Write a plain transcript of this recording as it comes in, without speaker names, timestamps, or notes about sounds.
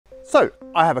So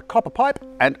I have a copper pipe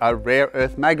and a rare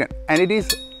earth magnet, and it is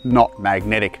not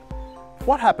magnetic.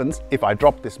 What happens if I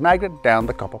drop this magnet down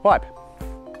the copper pipe?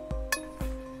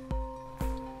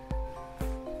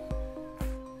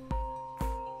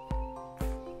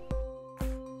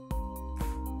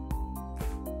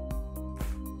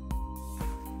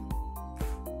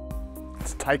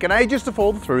 It's taken ages to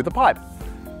fall through the pipe.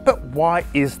 But why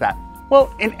is that?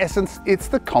 Well, in essence, it's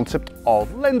the concept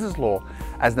of Lenz's law.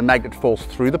 As the magnet falls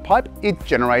through the pipe, it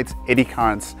generates eddy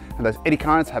currents, and those eddy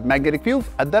currents have magnetic fields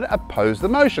that oppose the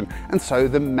motion, and so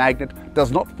the magnet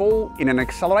does not fall in an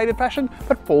accelerated fashion,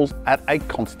 but falls at a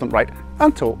constant rate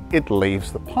until it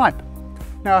leaves the pipe.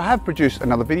 Now, I have produced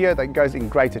another video that goes in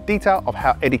greater detail of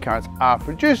how eddy currents are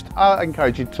produced. I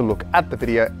encourage you to look at the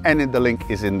video, and the link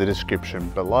is in the description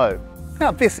below. Now,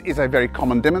 this is a very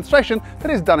common demonstration that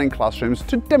is done in classrooms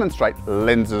to demonstrate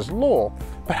Lenz's law.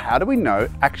 But how do we know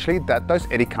actually that those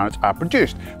eddy currents are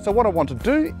produced? So what I want to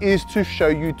do is to show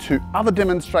you two other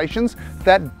demonstrations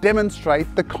that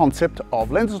demonstrate the concept of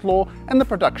Lenz's law and the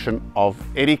production of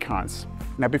eddy currents.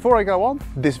 Now, before I go on,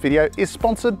 this video is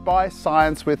sponsored by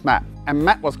Science with Matt. And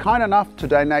Matt was kind enough to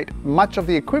donate much of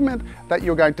the equipment that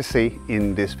you're going to see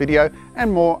in this video,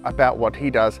 and more about what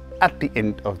he does at the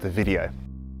end of the video.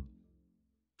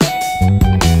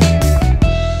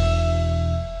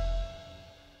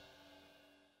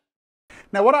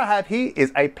 Now, what I have here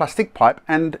is a plastic pipe,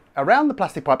 and around the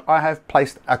plastic pipe I have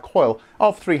placed a coil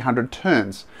of 300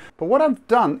 turns. But what I've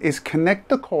done is connect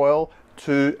the coil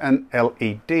to an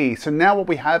LED. So now what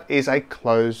we have is a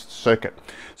closed circuit.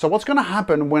 So what's going to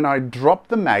happen when I drop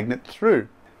the magnet through?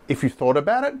 If you thought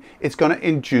about it, it's going to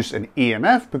induce an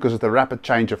EMF because of the rapid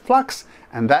change of flux,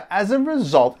 and that as a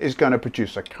result is going to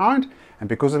produce a current, and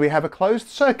because we have a closed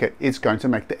circuit, it's going to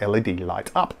make the LED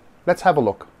light up. Let's have a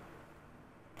look.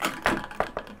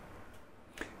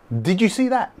 Did you see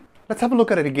that? Let's have a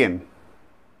look at it again.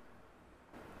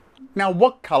 Now,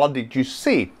 what color did you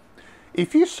see?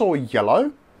 If you saw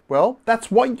yellow, well, that's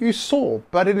what you saw,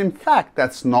 but in fact,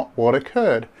 that's not what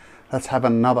occurred. Let's have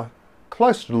another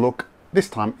closer look, this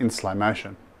time in slow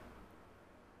motion.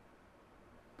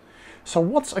 So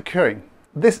what's occurring?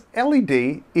 This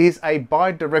LED is a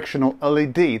bidirectional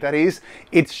LED. That is,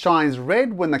 it shines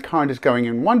red when the current is going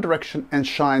in one direction and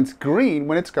shines green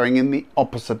when it's going in the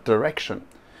opposite direction.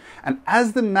 And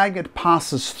as the magnet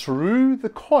passes through the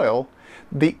coil,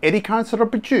 the eddy currents that are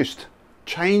produced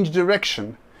change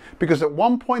direction, because at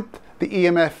one point the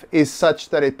EMF is such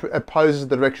that it opposes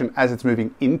the direction as it's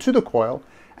moving into the coil,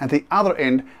 and the other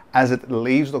end as it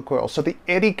leaves the coil. So the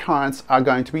eddy currents are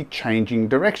going to be changing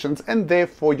directions, and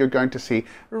therefore you're going to see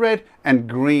red and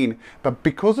green. But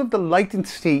because of the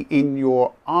latency in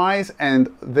your eyes and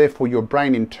therefore your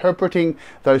brain interpreting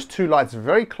those two lights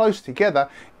very close together,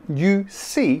 you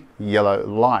see yellow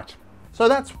light. So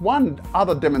that's one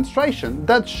other demonstration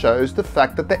that shows the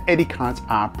fact that the eddy currents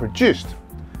are produced.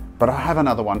 But I have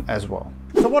another one as well.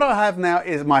 So what I have now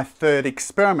is my third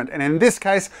experiment, and in this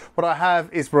case what I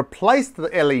have is replaced the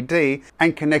LED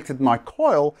and connected my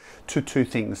coil to two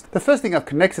things. The first thing I've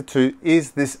connected to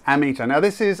is this ammeter. Now,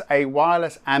 this is a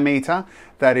wireless ammeter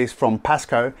that is from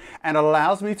Pasco and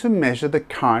allows me to measure the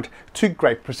current to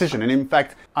great precision. And in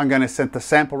fact, I'm going to set the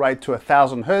sample rate to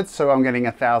 1000 Hertz, so I'm getting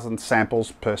 1000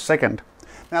 samples per second.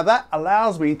 Now, that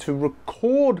allows me to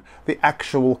record the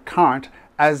actual current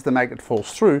as the magnet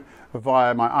falls through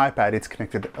via my iPad. It's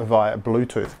connected via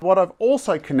Bluetooth. What I've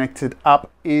also connected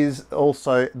up is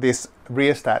also this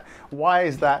rheostat. Why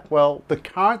is that? Well, the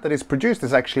current that is produced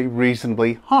is actually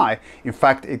reasonably high. In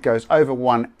fact, it goes over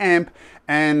 1 amp,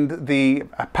 and the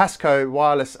Pasco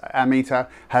wireless ammeter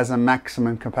has a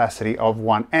maximum capacity of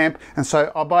 1 amp. And so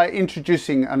by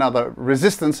introducing another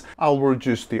resistance, I'll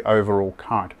reduce the overall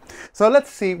current. So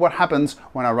let's see what happens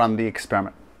when I run the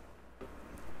experiment.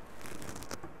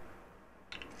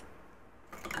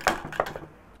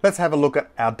 Let's have a look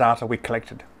at our data we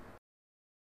collected.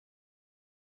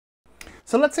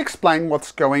 So let's explain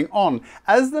what's going on.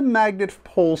 As the magnet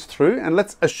pulls through, and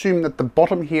let's assume that the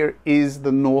bottom here is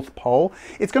the North Pole,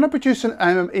 it's going to produce an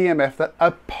EMF that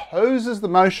opposes the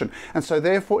motion. And so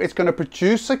therefore it's going to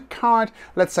produce a current,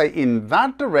 let's say in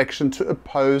that direction, to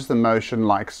oppose the motion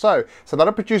like so. So that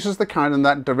it produces the current in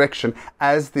that direction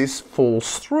as this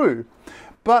falls through.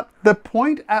 But the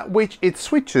point at which it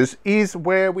switches is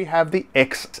where we have the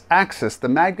x-axis. The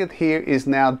magnet here is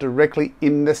now directly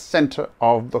in the center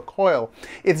of the coil.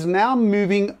 It's now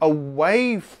moving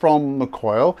away from the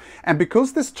coil, and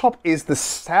because this top is the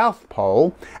south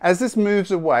pole, as this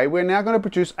moves away, we're now going to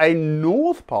produce a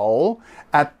north pole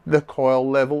at the coil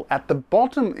level at the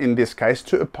bottom in this case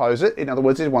to oppose it. In other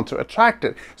words, it wants to attract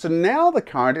it. So now the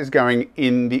current is going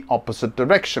in the opposite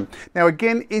direction. Now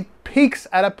again, it peaks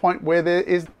at a point where there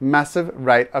is massive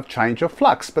rate of change of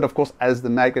flux, but of course as the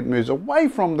magnet moves away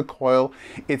from the coil,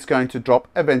 it's going to drop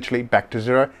eventually back to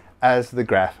zero, as the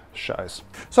graph shows.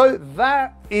 So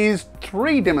that is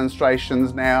 3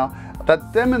 demonstrations now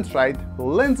that demonstrate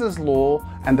Lenz's law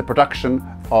and the production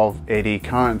of eddy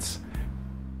currents.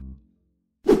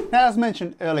 Now, as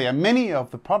mentioned earlier, many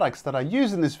of the products that I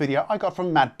use in this video I got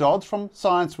from Matt Dodds from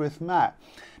Science with Matt.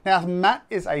 Now, Matt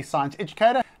is a science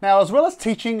educator. Now, as well as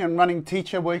teaching and running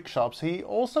teacher workshops, he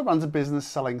also runs a business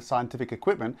selling scientific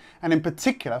equipment, and in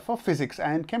particular for physics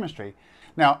and chemistry.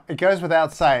 Now, it goes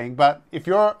without saying, but if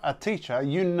you're a teacher,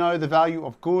 you know the value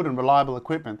of good and reliable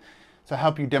equipment to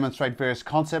help you demonstrate various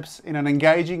concepts in an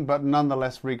engaging but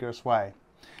nonetheless rigorous way.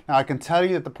 Now, I can tell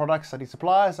you that the products that he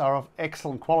supplies are of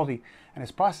excellent quality and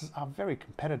his prices are very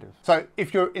competitive. So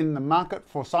if you're in the market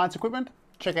for science equipment,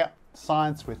 check out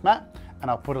Science with Matt, and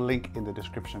I'll put a link in the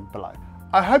description below.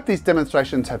 I hope these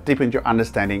demonstrations have deepened your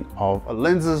understanding of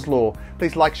Lenz's law.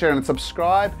 Please like, share and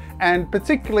subscribe, and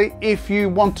particularly if you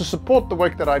want to support the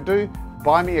work that I do,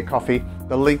 buy me a coffee.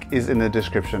 The link is in the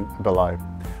description below.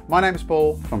 My name is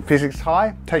Paul from Physics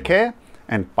High. Take care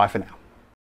and bye for now.